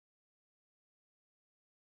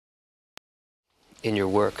in your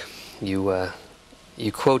work, you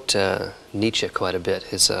quote Nietzsche quite a bit.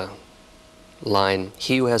 His line,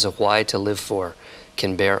 "He who has a why to live for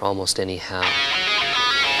can bear almost any how."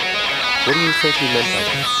 What do you think he meant by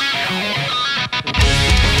that?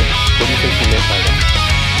 What do you think he meant by that?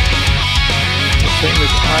 The thing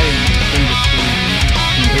that I intend to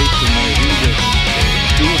convey to my readers and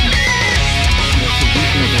students, that the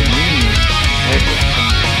reasonable meaning has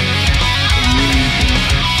something, the meaning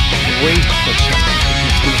to wait for something, to be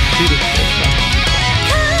fulfilled for something.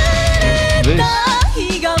 This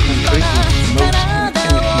contributes most to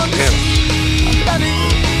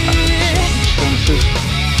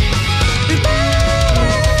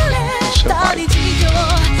anything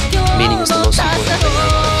else under circumstances. Meaning is the most important thing in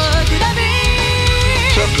our lives.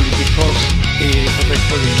 Certainly, because what I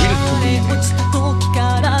call the will to meaning, we should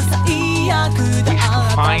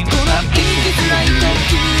find and basically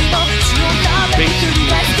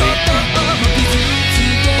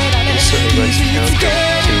This certainly runs counter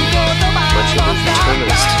to much of the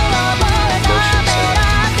determinist notions that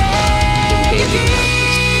engage in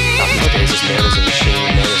nowadays. This man is a machine,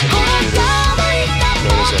 man is a computer,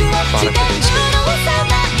 man is a product of instinct.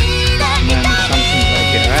 man is something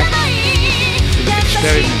like a rat to the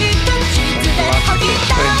experiment, psychological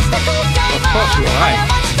experiment. Of course, you are right,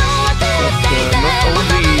 but not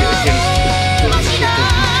only against the sort of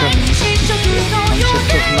deterministic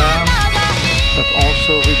concept of man, but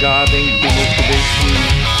also regarding the motivation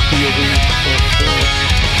theories of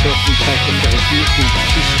certain psychotherapeutic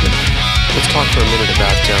systems. Let's talk for a minute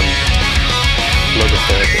about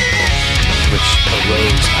logotherapy, which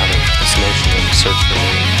arose out of this notion of search for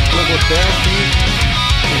meaning. Logotherapy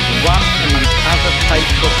is one among other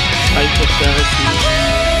types of psychotherapy.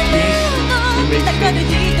 Is, we may say,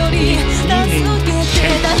 meaning-centered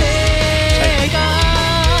psychotherapy.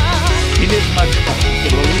 Inasmuch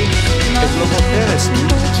as logotherapy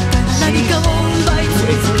sees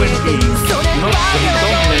to a human being not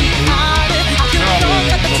predominantly,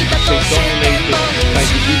 not to say dominated by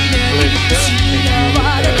the guilty pleasure,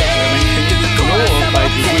 nor by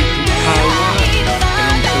the guilty power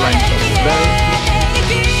along the lines of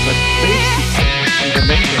morality, but basically,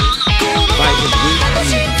 fundamentally, by the will to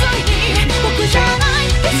meaning. The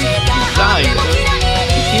desire, the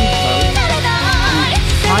impulse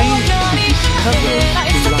to find, to discover in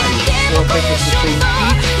life, or better to say,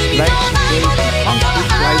 each life situation,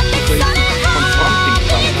 conflict life situation, confronting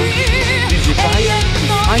someone, the desire to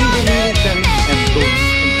find a meaning therein and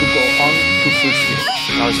to go on to fulfill.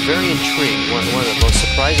 I was very intrigued. One of the most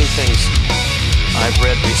surprising things I've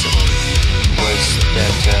read recently was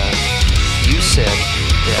that you said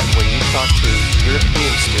that when you talked to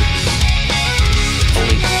European students,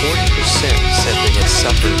 only 40% said they had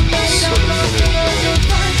suffered this sort of inner ruin,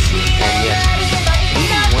 and yet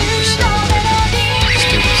 81% of American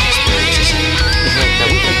students experience this. Now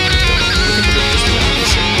we think of it just the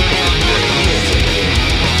opposite. We think of Europeans as being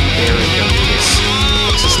buried under this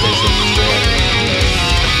existential dread,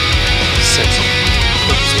 sense of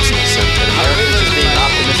purposelessness, and Americans as being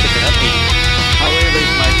optimistic and upbeat. However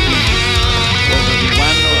it might be, whether the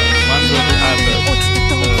one or the other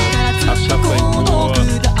are suffering more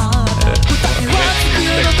less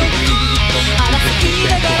respectively from the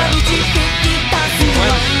existential aspect. The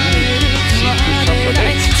ones who seem to suffer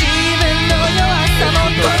less should not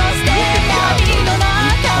look at the other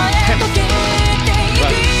with contempt,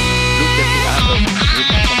 but look at the other with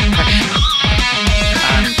compassion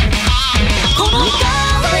and look for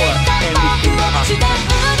anything positive.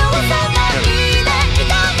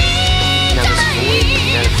 Now this void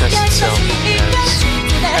manifests itself as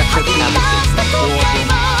apathy, boredom,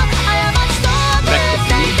 lack of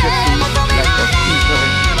initiative,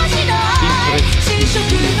 lack of interest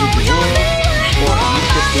in the world, or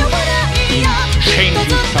initiative in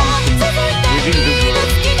changing something within the world.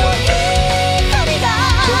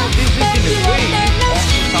 So this is in a way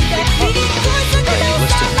something positive. Yeah, you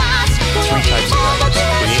listed three types of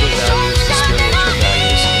values: creative values, experiential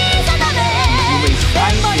values, You may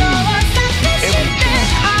find in everything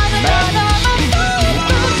man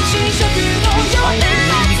is find a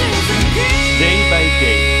meaning day by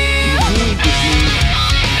day in doing the deed,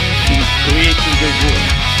 in creating the world,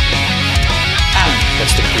 and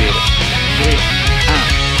that's the creative. great, and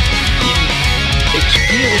in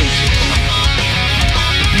experiencing something,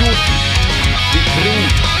 the beauty, the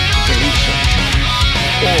truth, the research,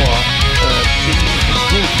 or being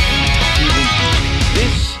good, even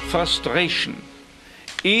this frustration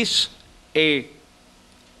is a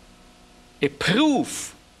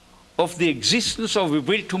proof of the existence of a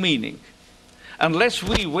will to meaning. Unless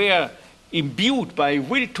we were imbued by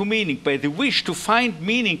will to meaning, by the wish to find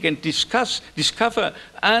meaning and discover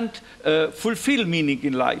and fulfill meaning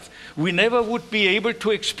in life, we never would be able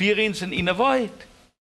to experience an inner void.